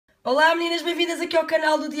Olá meninas, bem-vindas aqui ao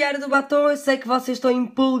canal do Diário do Batom. Eu sei que vocês estão em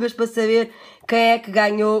pulgas para saber quem é que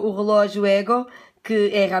ganhou o relógio Ego,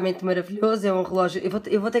 que é realmente maravilhoso, é um relógio...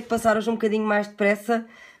 Eu vou ter que passar hoje um bocadinho mais depressa,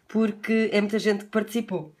 porque é muita gente que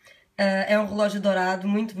participou. É um relógio dourado,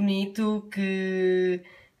 muito bonito, que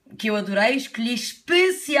eu adorei, escolhi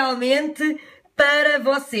especialmente para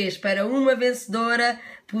vocês, para uma vencedora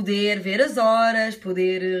poder ver as horas,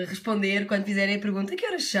 poder responder quando fizerem a pergunta: que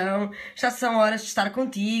horas são? Já são horas de estar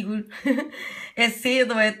contigo? É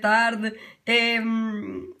cedo ou é tarde?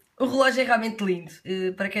 O relógio é realmente lindo.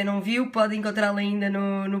 Para quem não viu, pode encontrá-lo ainda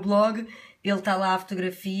no blog. Ele está lá, a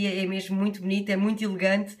fotografia, é mesmo muito bonito, é muito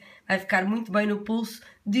elegante, vai ficar muito bem no pulso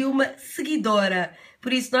de uma seguidora.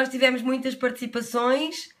 Por isso, nós tivemos muitas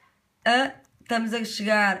participações. Estamos a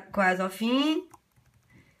chegar quase ao fim.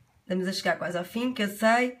 Que eu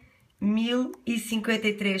sei.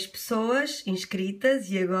 1053 pessoas inscritas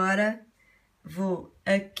e agora vou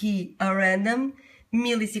aqui ao random.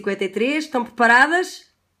 1053, estão preparadas?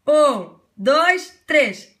 1, 2,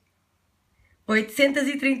 3.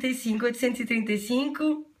 835,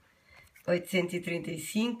 835.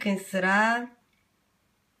 835, quem será?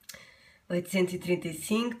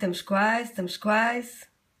 835, estamos quase.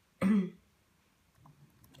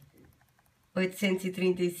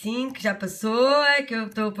 835, já passou, é que eu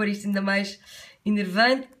estou a pôr isto ainda mais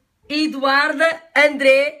enervante. Eduarda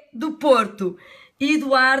André do Porto.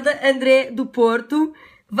 Eduarda André do Porto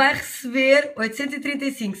vai receber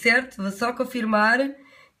 835, certo? Vou só confirmar.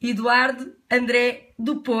 Eduardo André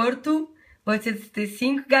do Porto,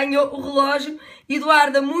 875, ganhou o relógio.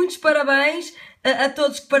 Eduarda, muitos parabéns a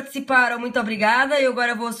todos que participaram, muito obrigada. Eu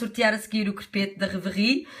agora vou sortear a seguir o crepete da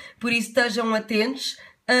Reverie, por isso estejam atentos.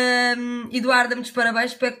 Eduarda, muitos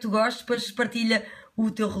parabéns, espero que tu gostes, depois partilha o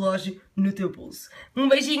teu relógio no teu pulso. Um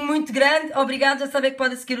beijinho muito grande, obrigado. Já sabem que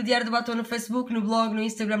podem seguir o Diário do Batom no Facebook, no blog, no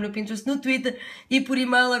Instagram, no Pinterest, no Twitter e por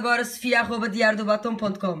e-mail agora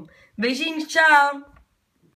sofia@diariodobatom.com. Beijinhos, tchau!